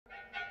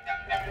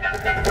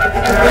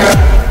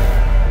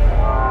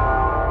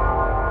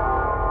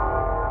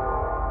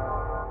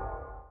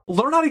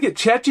how to get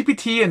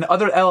ChatGPT and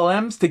other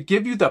LLMs to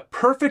give you the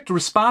perfect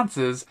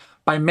responses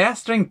by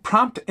mastering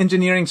prompt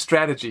engineering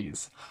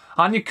strategies.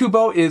 Anya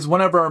Kubo is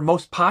one of our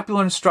most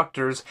popular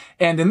instructors,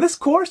 and in this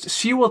course,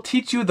 she will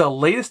teach you the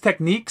latest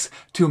techniques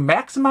to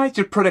maximize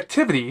your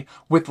productivity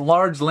with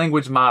large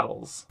language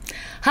models.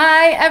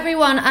 Hi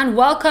everyone, and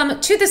welcome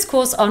to this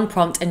course on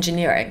prompt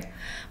engineering.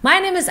 My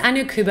name is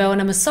Anya Kubo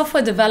and I'm a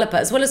software developer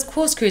as well as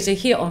course creator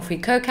here on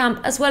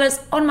FreeCodeCamp as well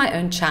as on my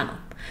own channel.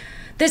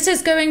 This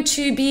is going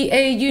to be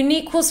a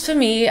unique course for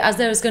me as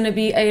there is going to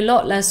be a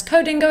lot less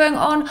coding going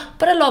on,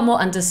 but a lot more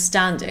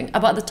understanding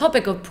about the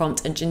topic of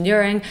prompt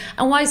engineering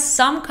and why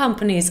some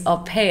companies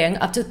are paying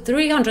up to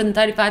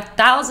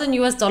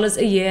 $335,000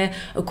 a year,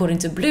 according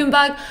to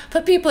Bloomberg, for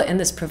people in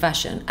this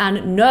profession.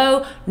 And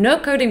no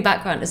coding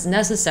background is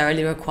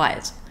necessarily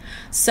required.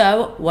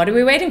 So what are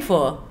we waiting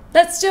for?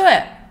 Let's do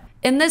it.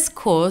 In this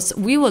course,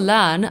 we will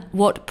learn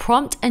what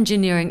prompt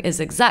engineering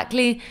is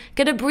exactly,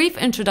 get a brief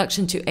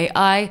introduction to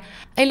AI,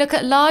 a look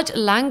at large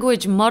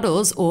language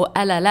models or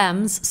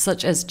LLMs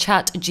such as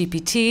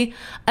ChatGPT,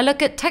 a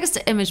look at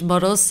text-to-image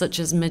models such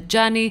as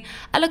Midjourney,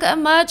 a look at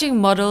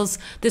emerging models,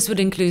 this would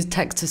include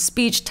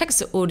text-to-speech,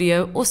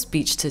 text-to-audio, or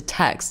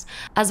speech-to-text,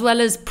 as well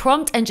as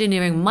prompt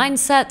engineering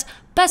mindset,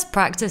 best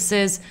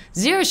practices,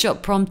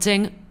 zero-shot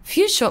prompting,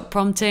 few-shot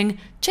prompting,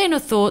 chain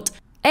of thought,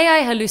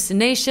 AI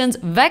hallucinations,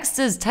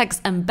 vectors,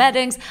 text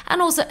embeddings,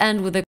 and also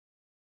end with a...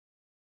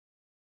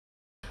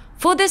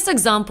 For this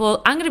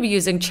example, I'm going to be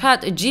using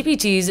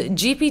ChatGPT's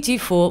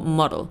GPT-4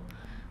 model.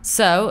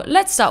 So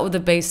let's start with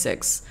the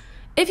basics.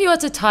 If you were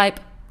to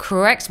type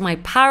correct my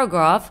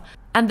paragraph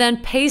and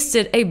then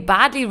pasted a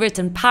badly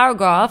written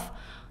paragraph,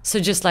 so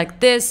just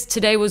like this,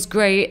 today was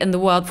great in the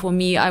world for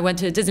me, I went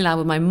to Disneyland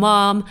with my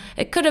mom.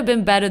 It could have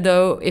been better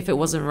though if it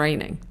wasn't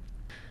raining.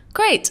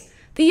 Great.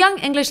 The young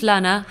English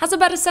learner has a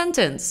better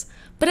sentence,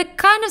 but it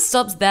kind of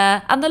stops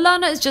there and the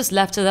learner is just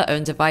left to their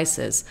own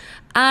devices.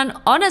 And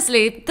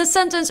honestly, the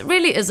sentence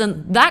really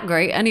isn't that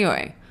great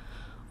anyway.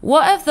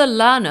 What if the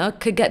learner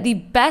could get the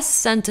best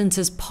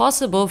sentences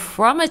possible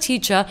from a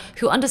teacher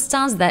who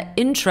understands their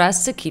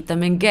interests to keep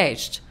them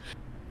engaged?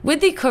 With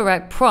the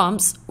correct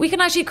prompts, we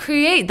can actually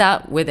create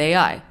that with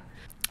AI.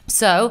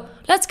 So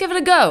let's give it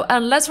a go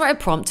and let's write a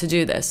prompt to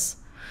do this.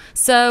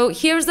 So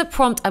here's the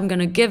prompt I'm going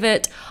to give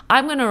it.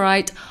 I'm going to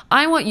write,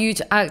 I want you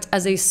to act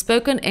as a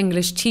spoken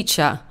English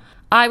teacher.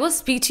 I will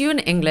speak to you in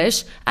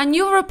English and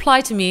you will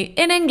reply to me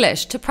in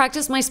English to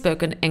practice my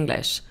spoken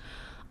English.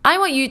 I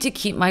want you to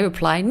keep my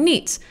reply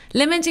neat,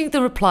 limiting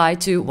the reply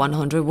to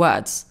 100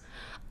 words.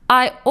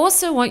 I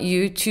also want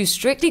you to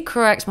strictly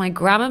correct my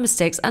grammar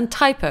mistakes and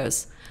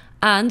typos.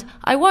 And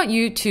I want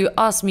you to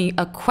ask me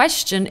a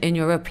question in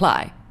your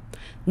reply.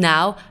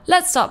 Now,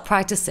 let's start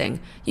practicing.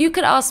 You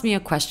could ask me a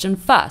question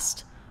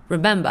first.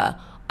 Remember,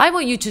 I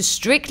want you to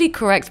strictly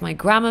correct my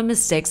grammar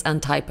mistakes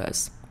and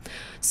typos.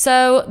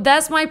 So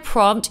there's my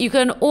prompt. You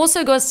can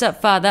also go a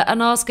step further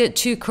and ask it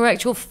to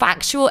correct your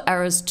factual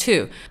errors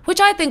too, which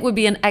I think would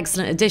be an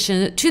excellent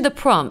addition to the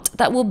prompt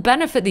that will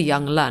benefit the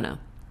young learner.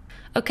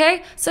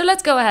 Okay, so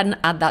let's go ahead and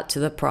add that to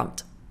the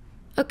prompt.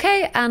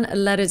 Okay, and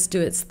let it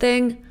do its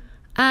thing.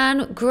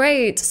 And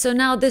great, so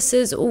now this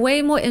is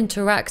way more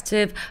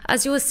interactive.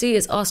 As you will see,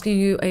 it's asking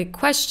you a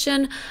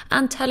question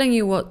and telling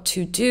you what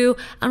to do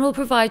and will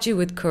provide you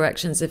with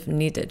corrections if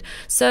needed.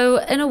 So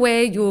in a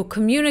way, you're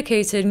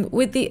communicating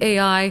with the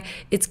AI,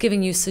 it's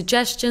giving you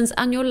suggestions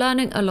and you're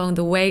learning along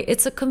the way.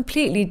 It's a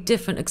completely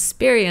different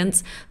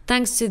experience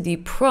thanks to the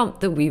prompt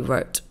that we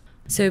wrote.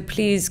 So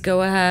please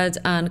go ahead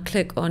and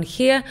click on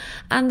here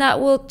and that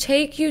will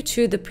take you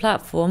to the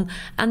platform,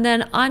 and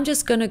then I'm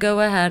just going to go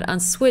ahead and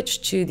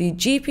switch to the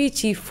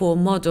GPT-4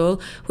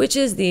 model, which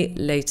is the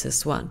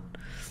latest one.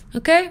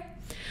 Okay,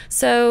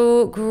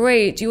 so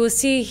great. You will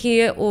see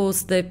here all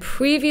the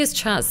previous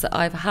chats that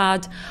I've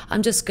had.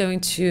 I'm just going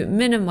to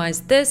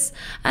minimize this,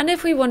 and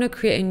if we want to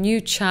create a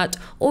new chat,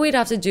 all we'd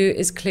have to do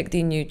is click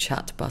the new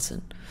chat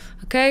button.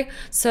 Okay,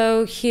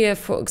 so here,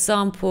 for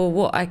example,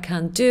 what I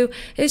can do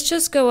is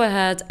just go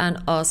ahead and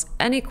ask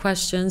any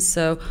questions.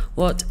 So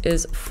what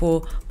is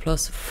 4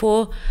 plus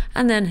 4?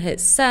 And then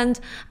hit send.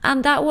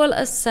 And that will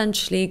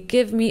essentially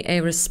give me a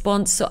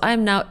response. So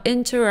I'm now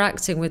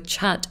interacting with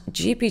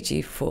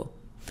ChatGPT-4.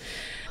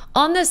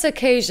 On this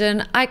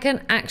occasion, I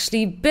can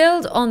actually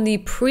build on the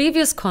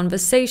previous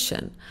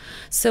conversation.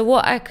 So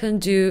what I can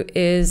do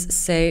is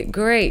say,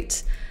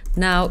 great,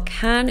 now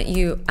can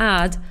you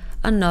add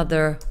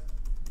another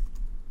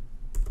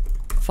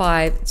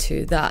 5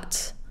 to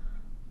that?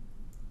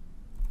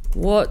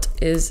 What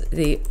is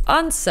the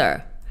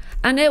answer?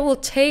 And it will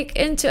take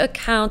into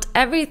account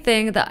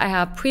everything that I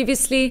have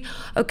previously.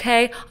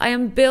 Okay, I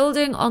am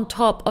building on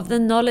top of the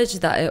knowledge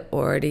that it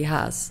already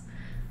has.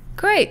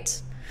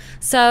 Great.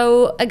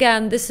 So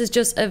again, this is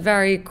just a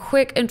very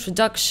quick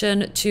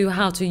introduction to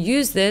how to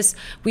use this.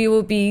 We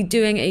will be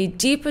doing a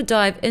deeper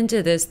dive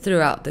into this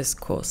throughout this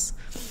course.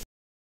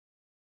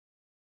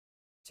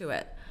 To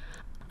it.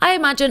 I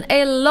imagine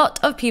a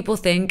lot of people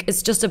think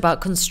it's just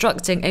about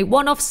constructing a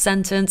one-off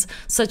sentence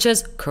such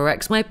as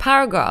correct my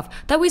paragraph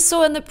that we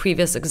saw in the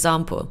previous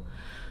example.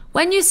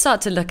 When you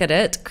start to look at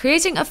it,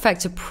 creating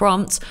effective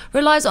prompts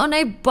relies on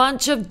a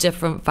bunch of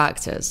different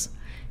factors.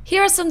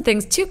 Here are some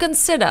things to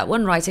consider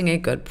when writing a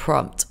good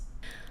prompt.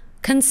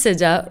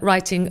 Consider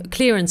writing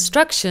clear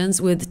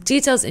instructions with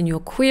details in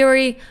your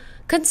query.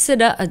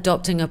 Consider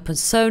adopting a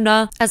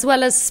persona, as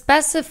well as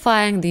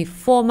specifying the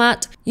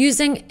format,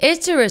 using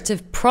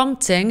iterative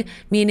prompting,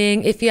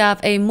 meaning if you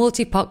have a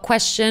multi-part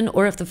question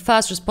or if the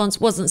first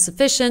response wasn't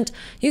sufficient,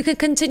 you can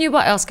continue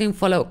by asking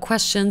follow-up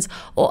questions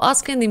or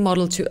asking the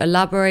model to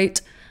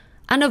elaborate,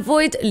 and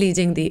avoid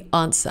leading the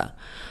answer.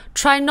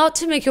 Try not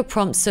to make your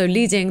prompt so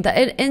leading that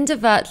it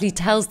inadvertently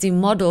tells the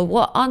model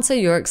what answer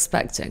you're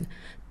expecting.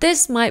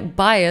 This might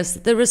bias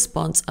the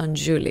response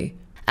unduly.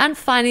 And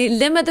finally,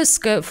 limit the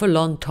scope for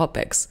long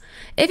topics.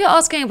 If you're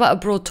asking about a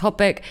broad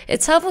topic,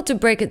 it's helpful to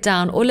break it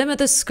down or limit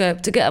the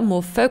scope to get a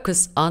more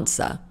focused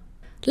answer.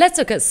 Let's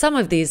look at some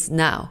of these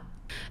now.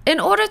 In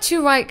order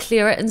to write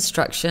clearer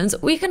instructions,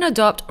 we can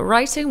adopt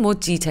writing more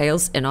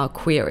details in our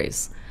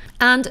queries.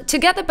 And to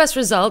get the best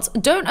results,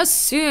 don't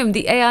assume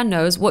the AI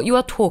knows what you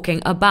are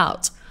talking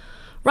about.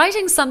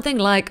 Writing something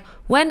like,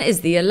 "When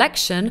is the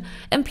election?"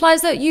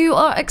 implies that you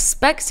are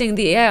expecting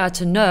the AI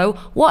to know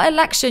what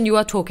election you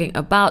are talking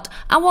about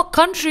and what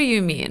country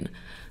you mean.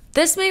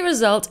 This may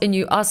result in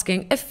you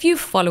asking a few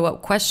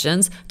follow-up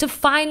questions to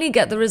finally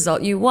get the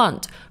result you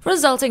want,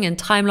 resulting in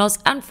time loss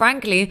and,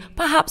 frankly,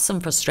 perhaps some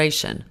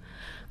frustration.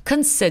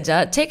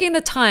 Consider taking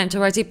the time to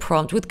write a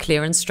prompt with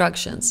clear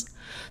instructions.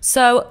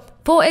 So,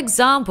 for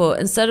example,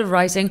 instead of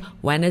writing,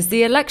 "When is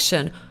the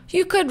election?"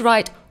 you could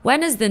write,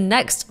 "When is the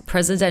next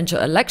presidential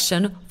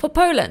election for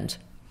Poland?"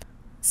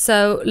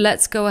 So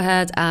let's go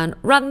ahead and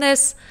run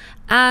this,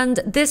 and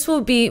this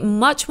will be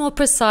much more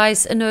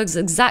precise and knows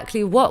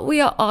exactly what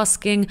we are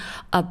asking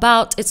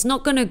about. It's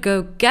not going to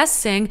go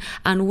guessing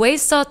and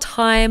waste our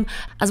time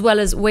as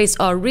well as waste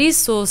our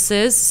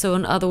resources, so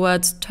in other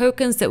words,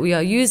 tokens that we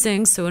are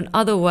using, so in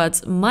other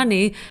words,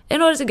 money,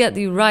 in order to get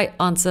the right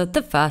answer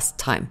the first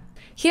time.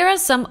 Here are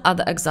some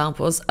other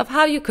examples of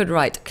how you could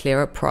write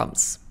clearer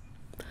prompts.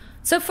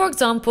 So for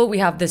example, we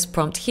have this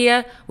prompt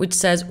here, which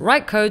says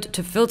write code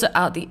to filter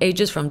out the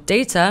ages from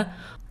data.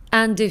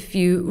 And if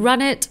you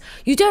run it,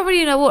 you don't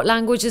really know what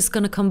language it's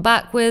going to come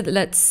back with.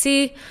 Let's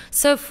see.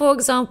 So for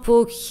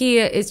example,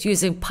 here it's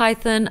using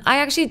Python. I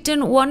actually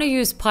didn't want to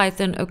use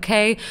Python,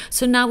 okay?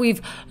 So now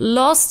we've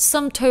lost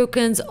some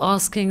tokens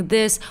asking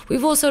this.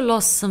 We've also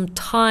lost some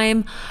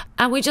time,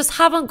 and we just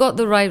haven't got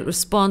the right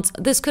response.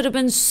 This could have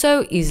been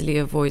so easily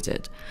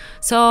avoided.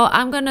 So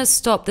I'm going to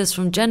stop this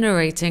from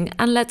generating,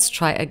 and let's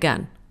try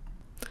again.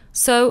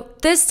 So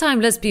this time,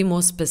 let's be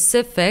more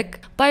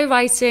specific by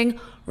writing,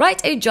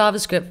 write a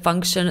JavaScript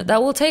function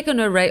that will take an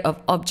array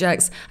of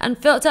objects and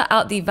filter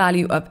out the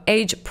value of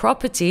age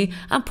property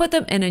and put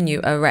them in a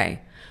new array.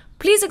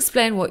 Please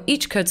explain what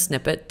each code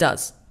snippet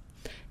does.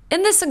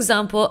 In this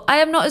example, I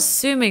am not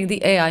assuming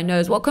the AI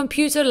knows what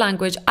computer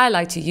language I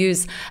like to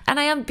use, and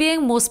I am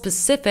being more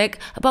specific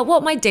about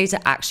what my data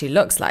actually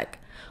looks like.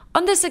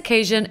 On this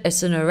occasion,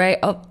 it's an array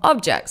of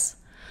objects.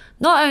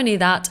 Not only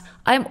that,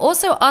 I am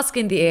also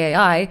asking the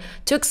AI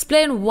to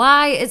explain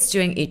why it's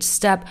doing each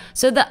step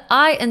so that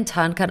I in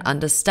turn can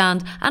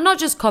understand and not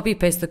just copy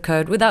paste the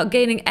code without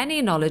gaining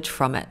any knowledge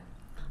from it.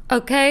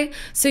 Okay,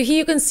 so here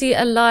you can see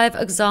a live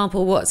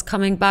example what's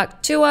coming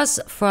back to us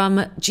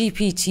from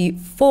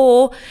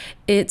GPT-4.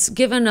 It's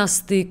given us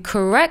the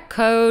correct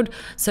code,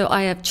 so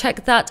I have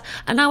checked that,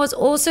 and now it's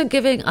also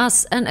giving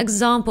us an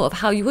example of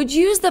how you would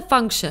use the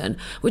function,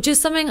 which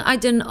is something I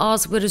didn't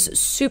ask but is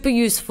super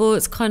useful.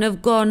 It's kind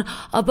of gone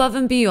above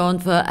and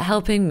beyond for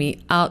helping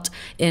me out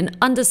in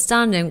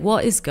understanding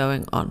what is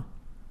going on.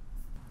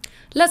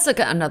 Let's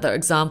look at another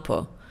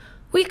example.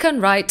 We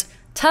can write,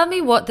 "Tell me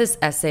what this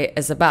essay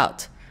is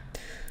about."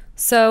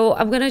 So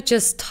I'm going to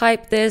just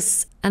type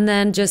this and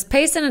then just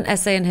paste in an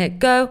essay and hit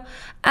go.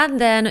 And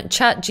then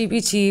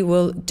ChatGPT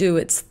will do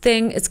its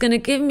thing. It's going to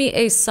give me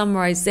a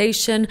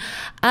summarization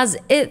as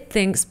it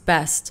thinks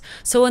best.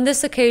 So on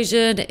this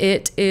occasion,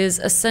 it is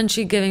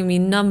essentially giving me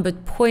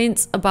numbered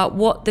points about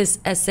what this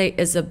essay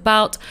is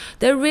about.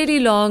 They're really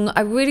long.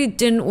 I really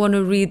didn't want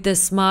to read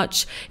this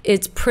much.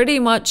 It's pretty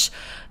much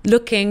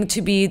looking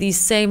to be the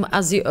same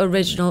as the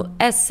original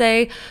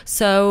essay.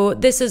 So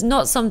this is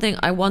not something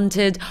I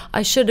wanted.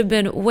 I should have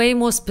been way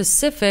more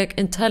specific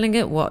in telling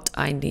it what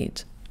I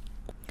need.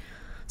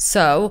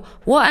 So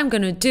what I'm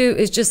going to do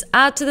is just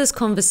add to this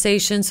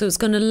conversation. So it's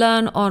going to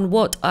learn on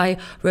what I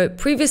wrote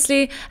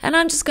previously, and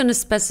I'm just going to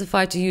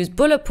specify to use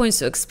bullet points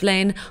to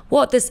explain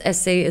what this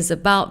essay is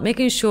about,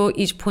 making sure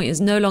each point is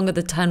no longer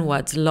than 10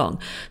 words long.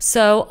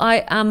 So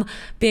I am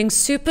being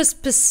super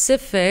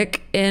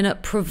specific in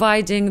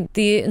providing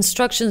the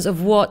instructions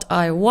of what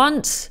I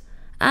want,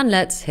 and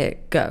let's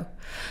hit go.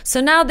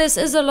 So now this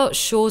is a lot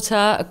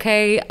shorter,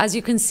 okay? As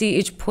you can see,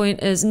 each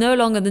point is no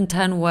longer than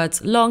 10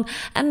 words long.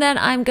 And then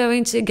I'm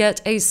going to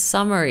get a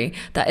summary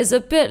that is a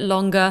bit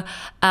longer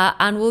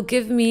and will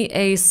give me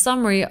a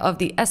summary of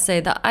the essay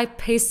that I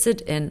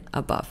pasted in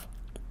above.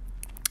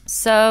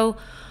 So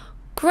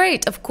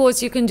Great. Of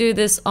course, you can do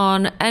this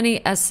on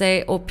any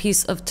essay or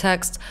piece of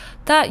text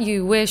that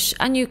you wish,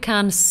 and you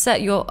can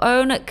set your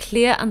own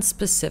clear and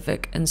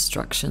specific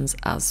instructions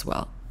as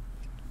well.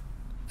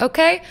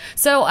 Okay,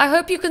 so I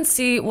hope you can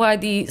see why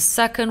the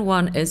second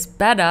one is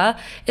better.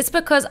 It's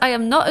because I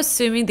am not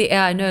assuming the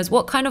AI knows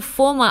what kind of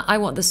format I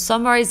want the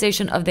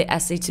summarization of the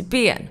essay to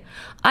be in.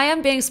 I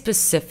am being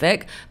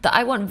specific that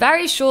I want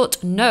very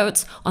short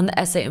notes on the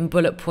essay in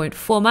bullet point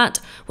format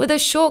with a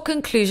short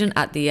conclusion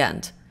at the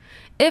end.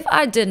 If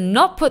I did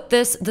not put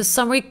this, the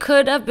summary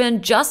could have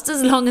been just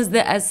as long as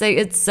the essay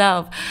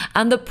itself,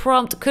 and the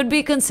prompt could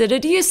be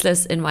considered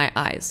useless in my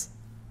eyes.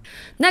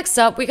 Next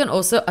up, we can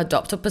also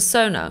adopt a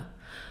persona.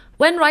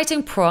 When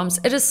writing prompts,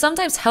 it is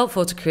sometimes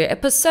helpful to create a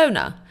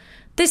persona.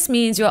 This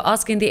means you're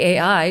asking the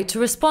AI to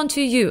respond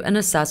to you in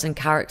a certain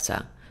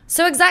character.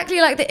 So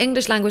exactly like the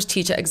English language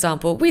teacher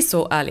example we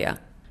saw earlier.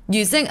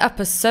 Using a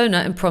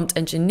persona in prompt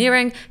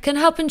engineering can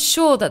help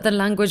ensure that the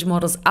language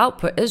model's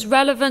output is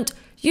relevant,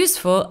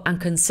 useful,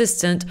 and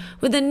consistent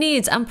with the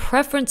needs and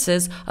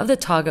preferences of the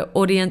target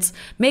audience,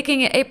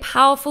 making it a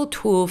powerful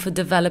tool for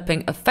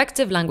developing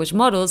effective language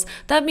models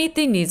that meet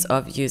the needs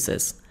of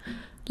users.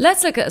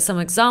 Let's look at some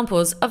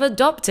examples of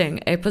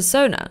adopting a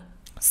persona.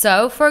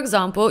 So, for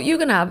example, you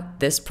can have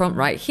this prompt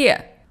right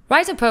here.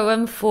 Write a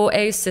poem for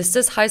a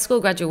sister's high school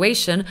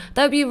graduation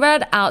that will be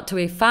read out to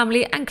a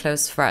family and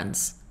close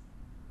friends.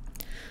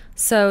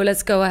 So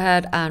let's go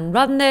ahead and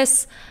run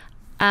this,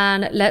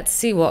 and let's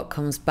see what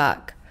comes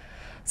back.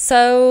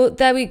 So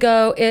there we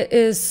go. It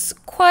is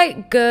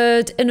quite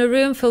good. In a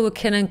room filled with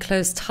kin and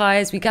close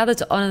ties, we gather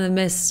to honor the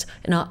mist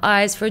in our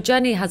eyes, for a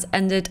journey has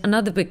ended,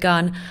 another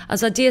begun,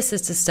 as our dear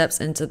sister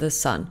steps into the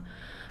sun.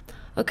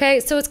 Okay,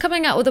 so it's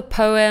coming out with a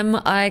poem.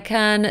 I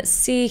can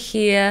see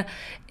here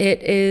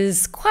it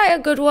is quite a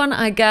good one,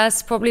 I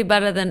guess, probably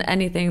better than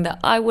anything that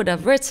I would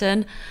have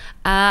written.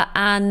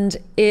 And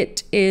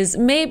it is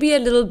maybe a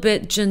little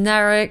bit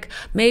generic.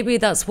 Maybe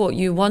that's what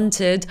you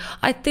wanted.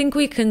 I think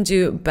we can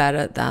do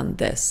better than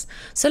this.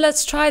 So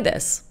let's try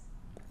this.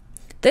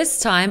 This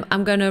time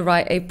I'm going to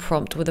write a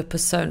prompt with a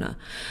persona.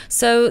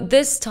 So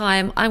this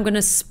time I'm going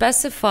to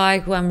specify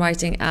who I'm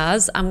writing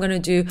as. I'm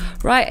going to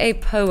write a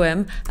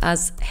poem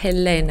as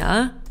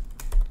Helena.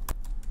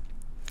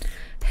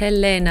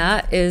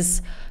 Helena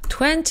is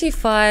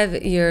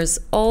 25 years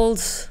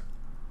old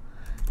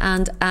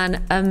and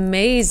an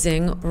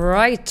amazing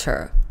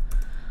writer.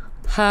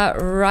 Her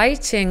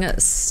writing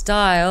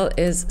style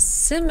is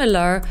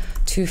similar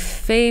to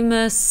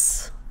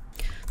famous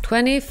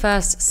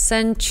 21st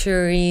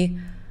century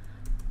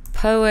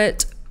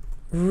poet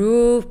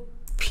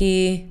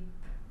Rupi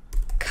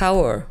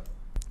Kaur.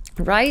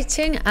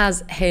 Writing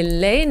as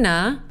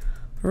Helena,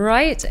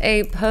 write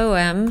a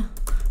poem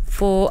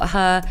for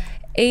her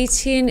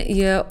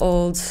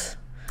 18-year-old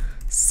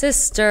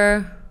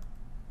sister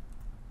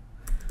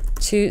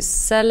to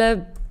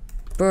celebrate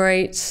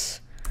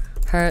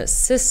her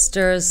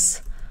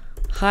sister's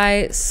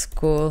high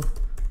school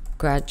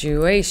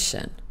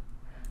graduation.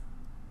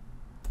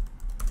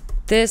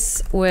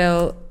 This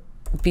will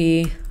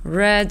be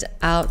read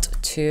out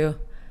to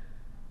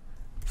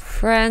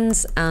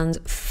friends and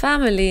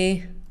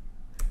family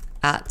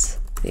at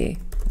the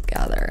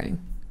gathering.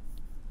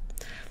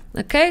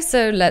 Okay,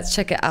 so let's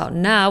check it out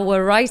now.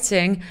 We're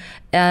writing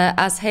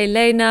as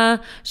Helena.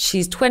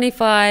 She's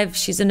 25.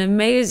 She's an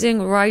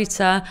amazing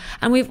writer.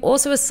 And we've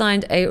also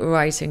assigned a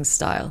writing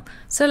style.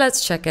 So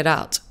let's check it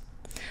out.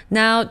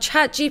 Now,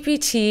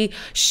 ChatGPT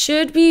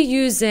should be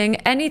using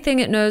anything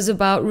it knows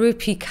about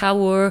Rupi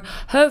Kaur,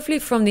 hopefully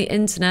from the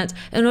internet,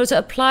 in order to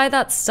apply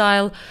that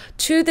style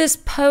to this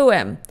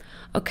poem.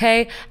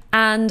 Okay,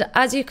 and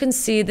as you can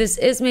see, this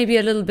is maybe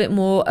a little bit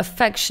more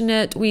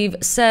affectionate. We've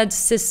said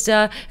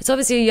sister. It's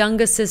obviously a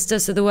younger sister,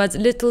 so the words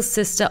little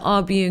sister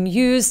are being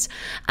used.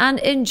 And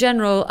in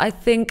general, I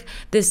think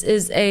this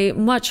is a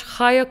much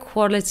higher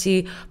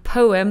quality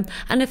poem.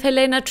 And if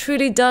Helena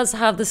truly does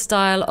have the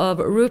style of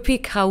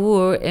Rupi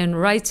Kaur in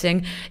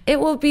writing, it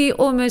will be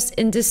almost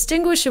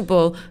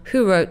indistinguishable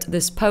who wrote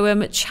this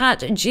poem,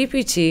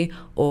 ChatGPT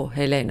or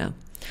Helena.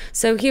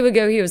 So here we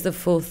go, here's the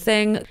full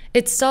thing.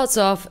 It starts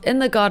off, in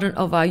the garden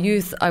of our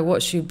youth, I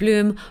watched you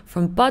bloom,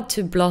 from bud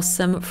to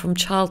blossom, from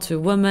child to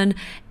woman.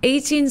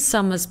 18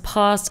 summers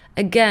passed,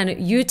 again,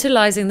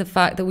 utilizing the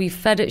fact that we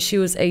fed it, she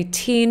was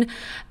 18,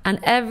 and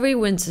every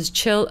winter's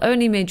chill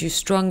only made you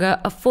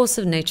stronger, a force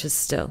of nature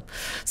still.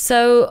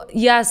 So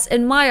yes,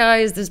 in my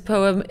eyes, this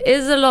poem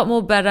is a lot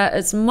more better.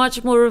 It's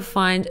much more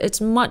refined. It's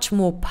much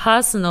more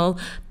personal,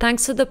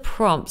 thanks to the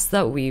prompts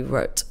that we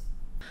wrote.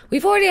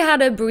 We've already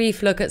had a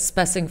brief look at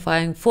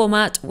specifying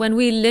format when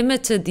we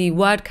limited the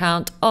word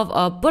count of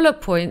our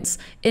bullet points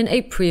in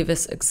a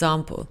previous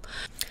example.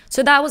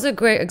 So that was a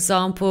great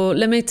example.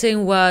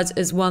 Limiting words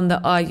is one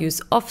that I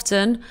use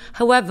often.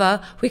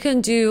 However, we can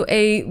do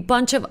a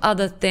bunch of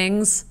other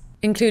things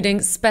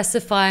including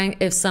specifying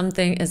if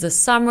something is a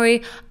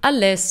summary, a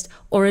list,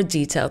 or a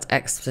detailed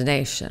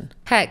explanation.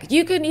 Heck,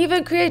 you can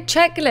even create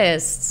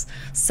checklists.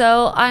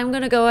 So I'm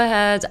going to go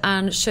ahead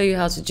and show you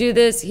how to do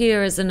this.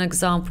 Here is an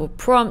example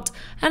prompt,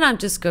 and I'm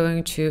just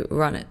going to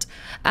run it.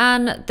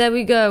 And there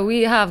we go.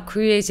 We have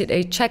created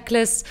a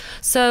checklist.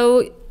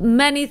 So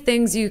many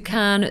things you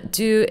can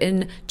do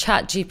in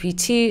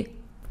ChatGPT.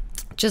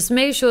 Just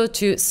make sure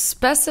to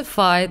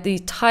specify the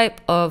type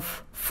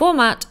of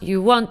format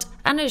you want,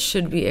 and it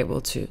should be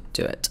able to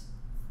do it.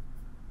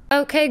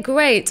 Okay,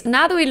 great.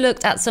 Now that we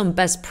looked at some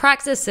best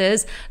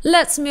practices,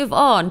 let's move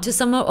on to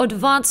some more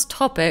advanced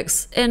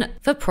topics in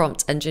the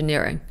prompt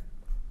engineering.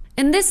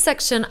 In this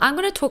section, I'm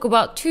going to talk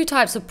about two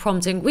types of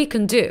prompting we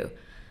can do: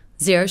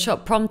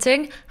 zero-shot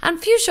prompting and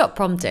few-shot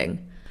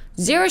prompting.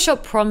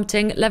 Zero-shot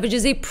prompting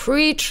leverages a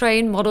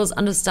pre-trained model's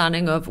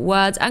understanding of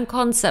words and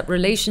concept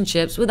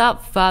relationships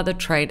without further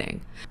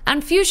training.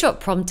 And few-shot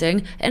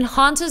prompting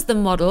enhances the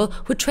model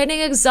with training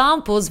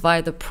examples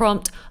via the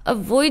prompt,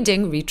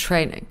 avoiding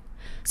retraining.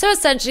 So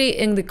essentially,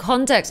 in the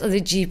context of the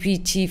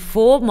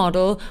GPT-4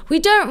 model, we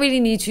don't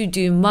really need to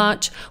do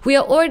much. We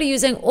are already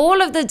using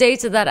all of the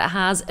data that it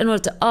has in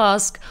order to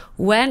ask,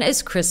 when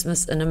is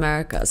Christmas in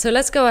America? So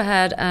let's go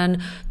ahead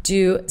and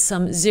do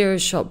some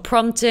zero-shot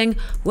prompting.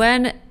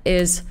 When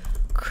is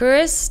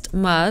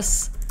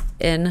Christmas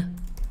in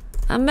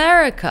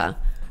America?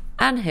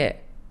 And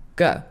hit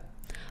go.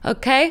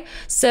 Okay,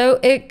 so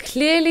it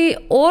clearly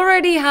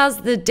already has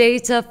the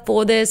data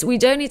for this. We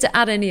don't need to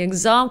add any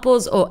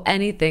examples or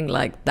anything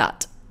like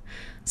that.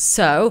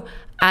 So,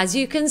 as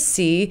you can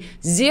see,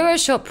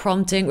 zero-shot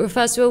prompting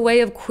refers to a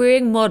way of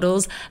querying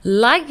models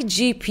like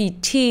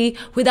GPT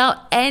without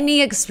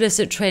any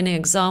explicit training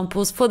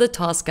examples for the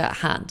task at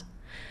hand.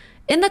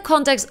 In the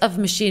context of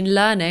machine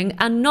learning,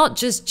 and not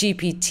just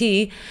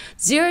GPT,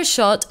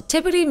 zero-shot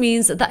typically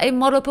means that a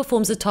model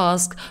performs a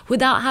task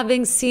without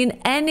having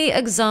seen any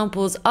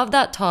examples of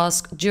that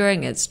task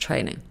during its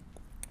training.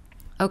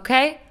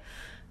 Okay?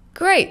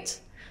 Great.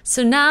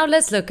 So now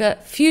let's look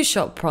at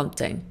few-shot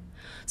prompting.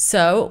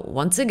 So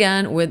once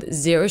again, with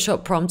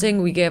zero-shot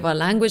prompting, we gave our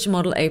language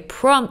model a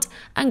prompt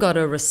and got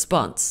a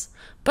response.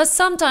 But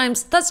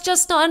sometimes that's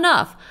just not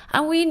enough,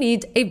 and we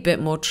need a bit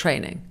more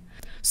training.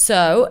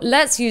 So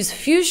let's use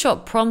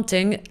few-shot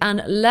prompting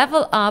and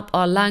level up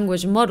our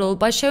language model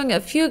by showing a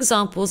few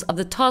examples of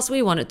the task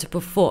we want it to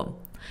perform.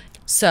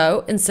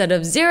 So instead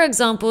of 0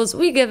 examples,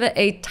 we give it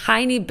a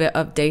tiny bit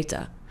of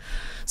data.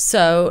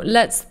 So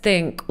let's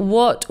think,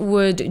 what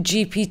would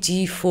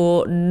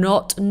GPT-4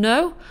 not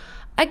know?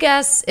 I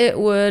guess it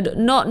would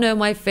not know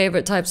my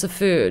favorite types of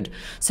food.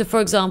 So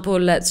for example,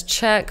 let's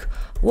check,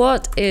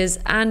 what is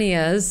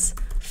Anya's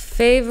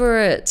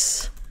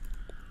favorite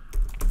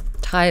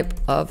type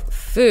of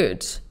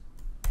food?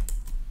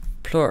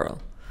 Plural.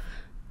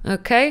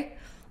 Okay?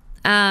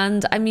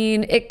 And I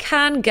mean, it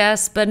can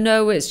guess, but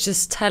no, it's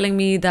just telling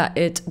me that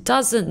it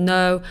doesn't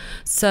know.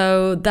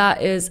 So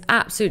that is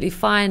absolutely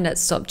fine.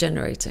 Let's stop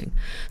generating.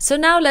 So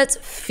now let's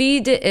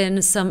feed it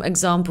in some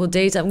example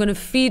data. I'm going to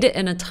feed it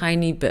in a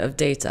tiny bit of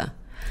data.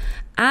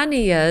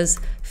 Anya's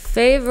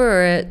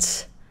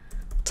favorite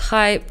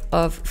type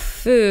of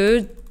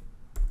foods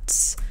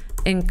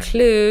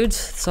include,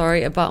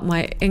 sorry about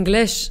my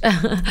English,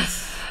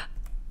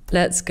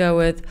 let's go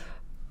with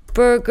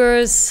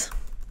burgers,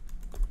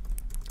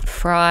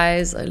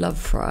 fries, I love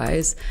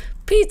fries,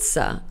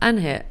 pizza,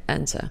 and hit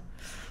enter.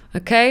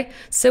 Okay,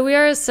 so we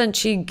are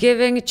essentially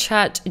giving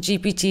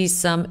ChatGPT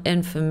some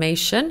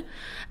information.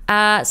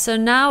 So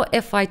now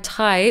if I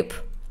type,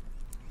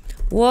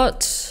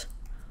 what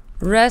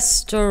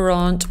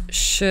restaurant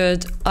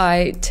should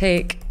I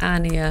take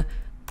Anya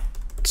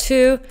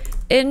to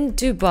in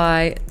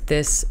Dubai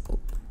this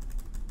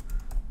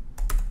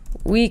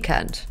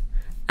weekend,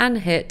 and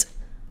hit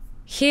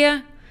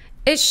here,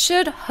 it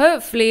should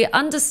hopefully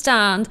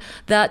understand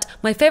that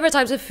my favorite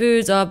types of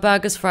foods are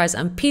burgers, fries,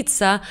 and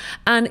pizza.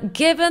 And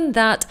given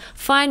that,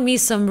 find me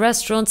some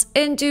restaurants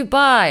in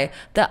Dubai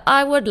that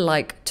I would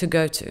like to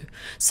go to.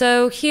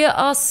 So here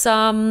are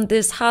some.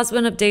 This has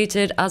been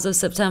updated as of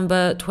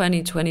September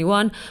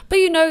 2021, but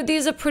you know,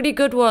 these are pretty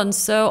good ones.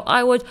 So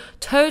I would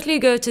totally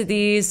go to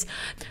these.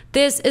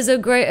 This is a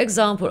great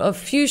example of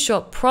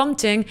few-shot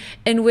prompting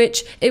in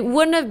which it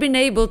wouldn't have been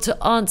able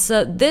to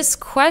answer this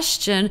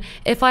question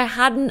if I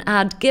hadn't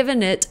had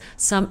given it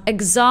some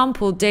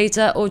example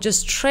data or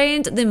just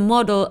trained the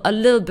model a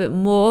little bit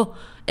more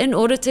in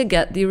order to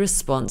get the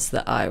response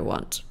that I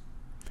want.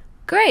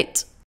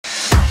 Great.